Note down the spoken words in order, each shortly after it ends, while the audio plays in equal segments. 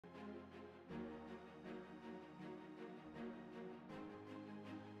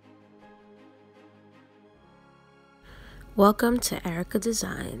Welcome to Erica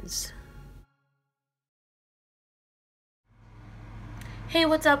Designs. Hey,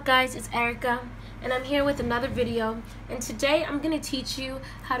 what's up guys? It's Erica and I'm here with another video, and today I'm going to teach you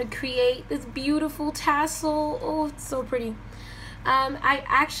how to create this beautiful tassel. Oh, it's so pretty. I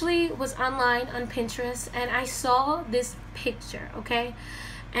actually was online on Pinterest and I saw this picture, okay?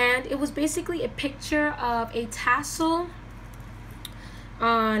 And it was basically a picture of a tassel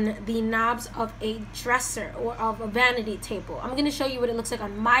on the knobs of a dresser or of a vanity table. I'm going to show you what it looks like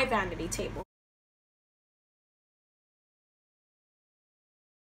on my vanity table.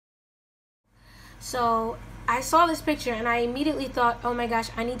 So I saw this picture and I immediately thought, oh my gosh,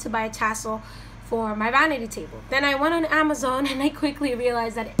 I need to buy a tassel for my vanity table. Then I went on Amazon and I quickly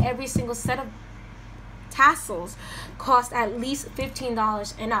realized that every single set of tassels cost at least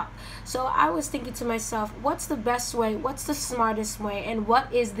 $15 and up. So I was thinking to myself, what's the best way, what's the smartest way, and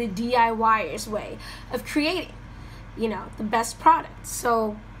what is the DIYer's way of creating, the best product?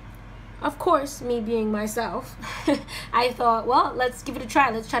 So of course, me being myself, I thought, well, let's give it a try.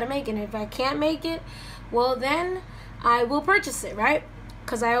 Let's try to make it. And if I can't make it, well, then I will purchase it, right?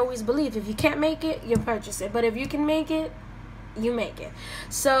 Because I always believe if you can't make it, you purchase it. But if you can make it, you make it.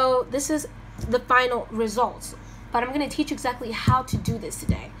 So this is the final results. But I'm going to teach you exactly how to do this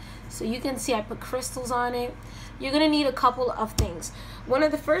today. So you can see I put crystals on it. You're going to need a couple of things. One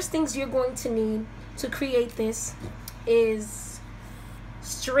of the first things you're going to need to create this is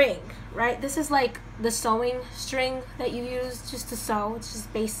string, right? This is like the sewing string that you use just to sew. It's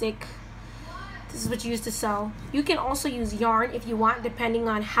just basic. This is what you use to sew. You can also use yarn if you want, depending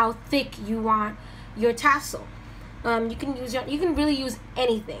on how thick you want your tassel. You can use yarn. You can really use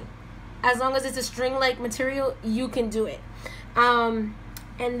anything. As long as it's a string-like material, you can do it. And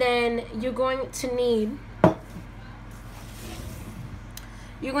then you're going to need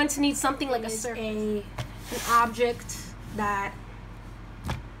something like an object that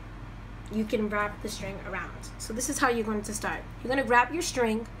you can wrap the string around. So this is how you're going to start. You're going to wrap your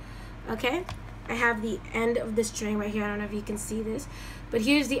string, okay? I have the end of the string right here. I don't know if you can see this, but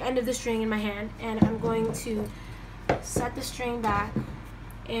here's the end of the string in my hand, and I'm going to set the string back,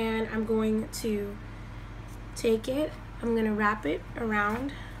 and I'm going to take it. I'm going to wrap it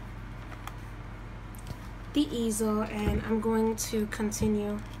around the easel, and I'm going to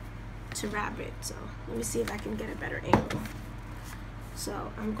continue to wrap it. So let me see if I can get a better angle.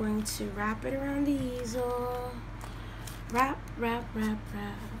 So I'm going to wrap it around the easel, wrap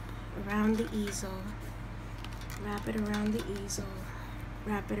around the easel, wrap it around the easel,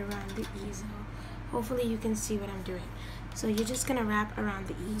 wrap it around the easel. Hopefully you can see what I'm doing. So you're just gonna wrap around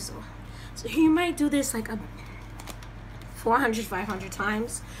the easel. So you might do this like 400, 500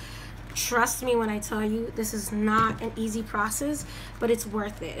 times. Trust me when I tell you this is not an easy process, but it's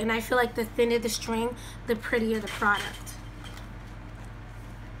worth it. And I feel like the thinner the string, the prettier the product.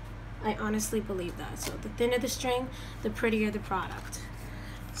 I honestly believe that. So the thinner the string, the prettier the product.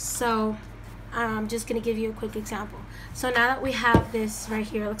 So I'm just gonna give you a quick example. So now that we have this right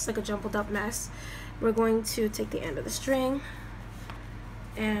here, it looks like a jumbled up mess. We're going to take the end of the string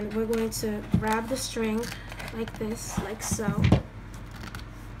and we're going to grab the string like this, like so.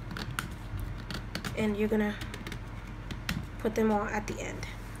 And you're gonna put them all at the end,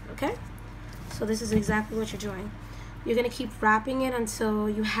 okay? So this is exactly what you're doing. You're gonna keep wrapping it until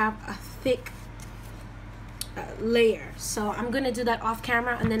you have a thick layer. So I'm gonna do that off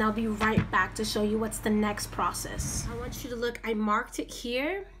camera and then I'll be right back to show you what's the next process. I want you to look, I marked it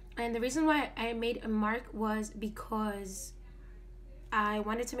here, and the reason why I made a mark was because I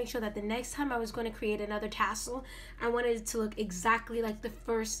wanted to make sure that the next time I was going to create another tassel, I wanted it to look exactly like the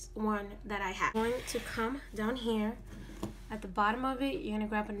first one that I had. I'm going to come down here at the bottom of it. You're going to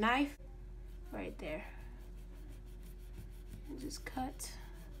grab a knife right there and just cut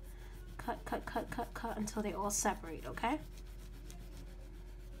until they all separate, okay?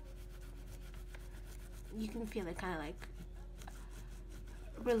 You can feel it kind of like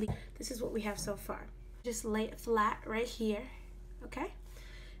really. This is what we have so far. Just lay it flat right here, okay?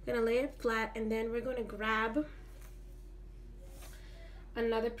 Gonna lay it flat, and then we're gonna grab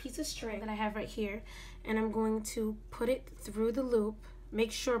another piece of string that I have right here, and I'm going to put it through the loop.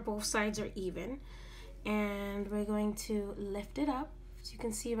 Make sure both sides are even, and we're going to lift it up. As you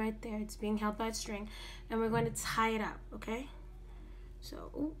can see right there, it's being held by a string, and we're going to tie it up, okay? So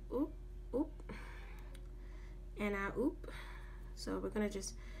oop, oop, oop, and oop. So we're gonna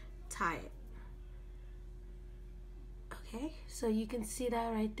just tie it. Okay, so you can see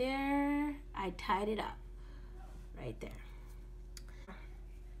that right there. I tied it up right there.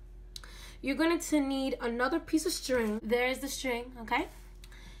 You're going to need another piece of string. There's the string, okay?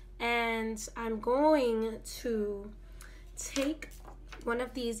 And I'm going to take one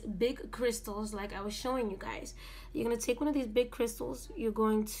of these big crystals like I was showing you guys. You're going to take one of these big crystals. You're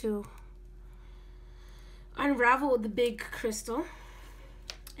going to unravel the big crystal,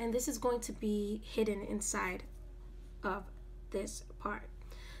 and this is going to be hidden inside of this part.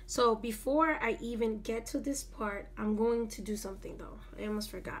 So before I even get to this part, I'm going to do something though. I almost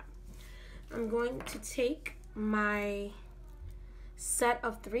forgot. I'm going to take my set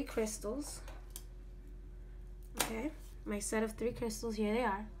of 3 crystals. Okay, my set of 3 crystals, here they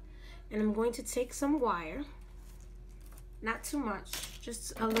are. And I'm going to take some wire, not too much,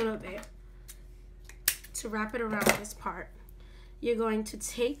 just a little bit, to wrap it around this part. You're going to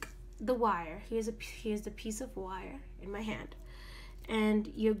take the wire. Here's the piece of wire in my hand.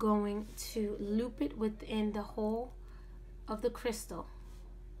 And you're going to loop it within the hole of the crystal.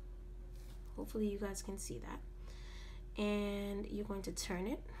 Hopefully you guys can see that. And you're going to turn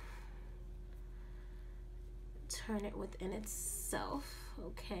it within itself.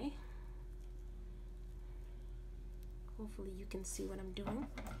 Okay, hopefully you can see what I'm doing.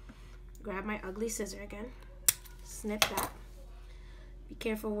 Grab my ugly scissor again, snip that. Be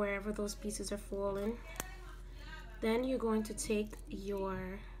careful wherever those pieces are falling. Then you're going to take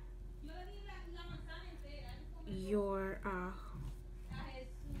your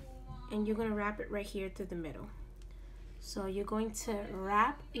and you're going to wrap it right here through the middle. So you're going to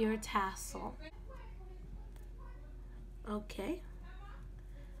wrap your tassel. Okay,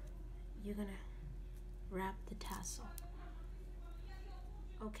 you're going to wrap the tassel.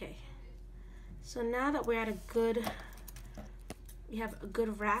 Okay, so now that we're at you have a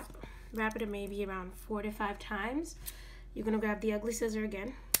good wrap it maybe around 4 to 5 times. You're going to grab the ugly scissor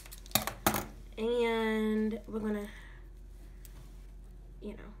again, and we're going to,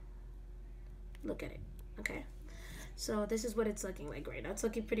 look at it. Okay, so this is what it's looking like right now. It's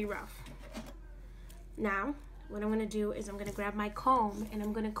looking pretty rough. Now what I'm going to do is I'm going to grab my comb, and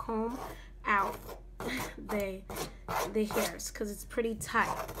I'm going to comb out the hairs because it's pretty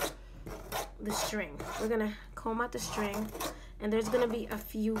tight, the string. We're going to comb out the string, and there's going to be a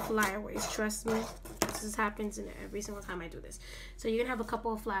few flyaways. Trust me, this happens in every single time I do this. So you're going to have a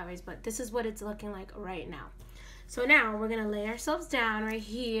couple of flyaways, but this is what it's looking like right now. So now we're going to lay ourselves down right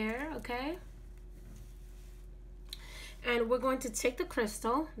here, okay? And we're going to take the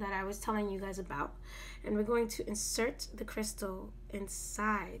crystal that I was telling you guys about, and we're going to insert the crystal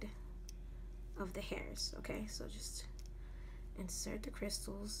inside of the hairs, okay? So just insert the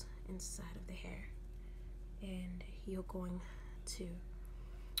crystals inside of the hair, and you're going to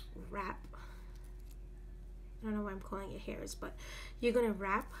wrap, I don't know why I'm calling it hairs, but you're going to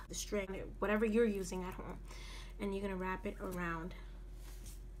wrap the string, whatever you're using at home, and you're going to wrap it around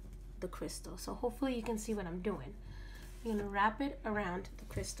the crystal. So hopefully you can see what I'm doing. You're going to wrap it around the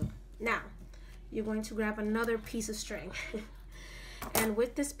crystal. Now, you're going to grab another piece of string. And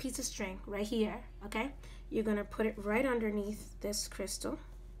with this piece of string right here, okay, you're going to put it right underneath this crystal.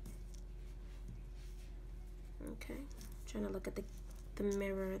 Okay, I'm trying to look at the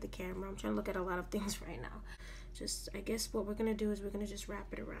mirror, the camera. I'm trying to look at a lot of things right now. I guess what we're going to do is we're going to just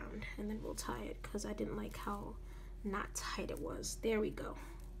wrap it around, and then we'll tie it because I didn't like how not tight it was. There we go.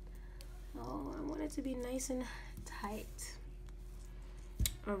 Oh, I want it to be nice and tight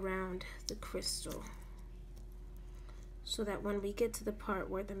around the crystal, so that when we get to the part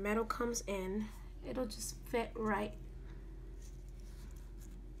where the metal comes in, it'll just fit right.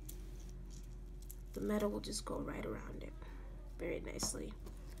 The metal will just go right around it very nicely.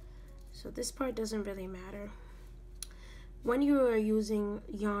 So this part doesn't really matter. When you are using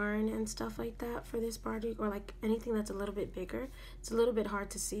yarn and stuff like that for this project, or like anything that's a little bit bigger, it's a little bit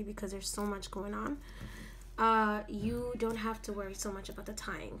hard to see because there's so much going on. You don't have to worry so much about the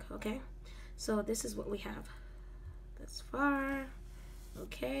tying, okay? So this is what we have thus far.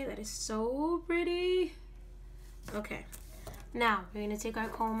 Okay, that is so pretty. Okay, now we're gonna take our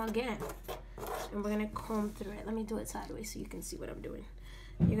comb again, and we're gonna comb through it. Let me do it sideways so you can see what I'm doing.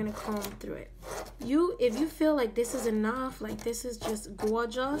 You're gonna comb through it. If you feel like this is enough, like this is just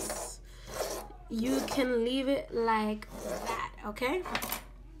gorgeous, you can leave it like that, okay?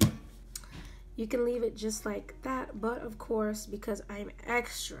 You can leave it just like that, but of course, because I'm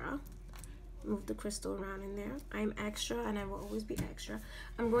extra, move the crystal around in there. I'm extra, and I will always be extra.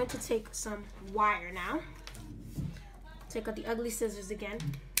 I'm going to take some wire now. Take out the ugly scissors again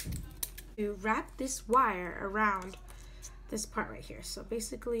to wrap this wire around this part right here. So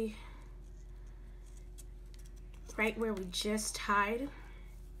basically right where we just tied,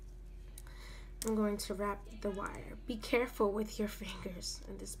 I'm going to wrap the wire. Be careful with your fingers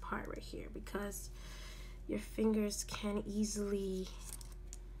in this part right here, because your fingers can easily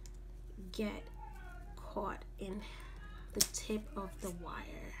get caught in the tip of the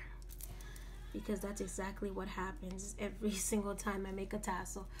wire, because that's exactly what happens every single time I make a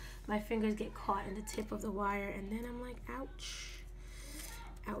tassel. My fingers get caught in the tip of the wire, and then I'm like, ouch,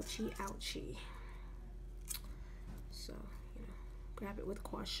 ouchie, ouchie. So, you know, grab it with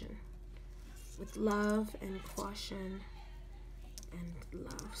caution, with love and caution and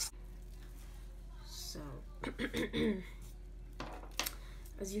love. So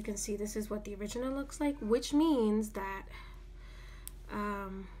as you can see, this is what the original looks like, which means that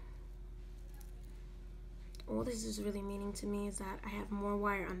all this is really meaning to me is that I have more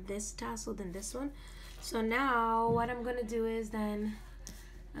wire on this tassel than this one. So now what I'm gonna do is then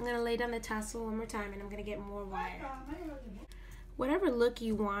I'm gonna lay down the tassel one more time, and I'm gonna get more wire. Whatever look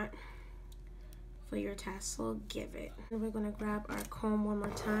you want for your tassel, give it. And we're gonna grab our comb one more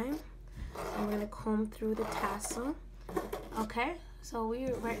time, and we're gonna comb through the tassel. Okay, so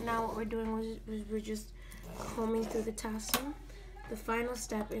right now what we're doing is we're just combing through the tassel. The final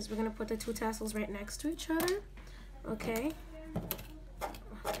step is we're gonna put the two tassels right next to each other. Okay,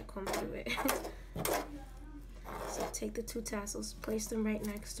 I comb through it. So take the two tassels, place them right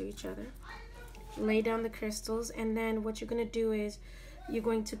next to each other, lay down the crystals, and then what you're gonna do is you're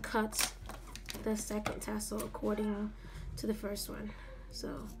going to cut the second tassel according to the first one.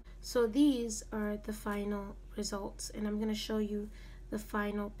 So these are the final results, and I'm gonna show you the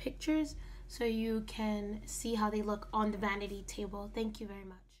final pictures so you can see how they look on the vanity table. Thank you very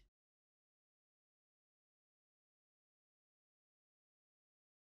much.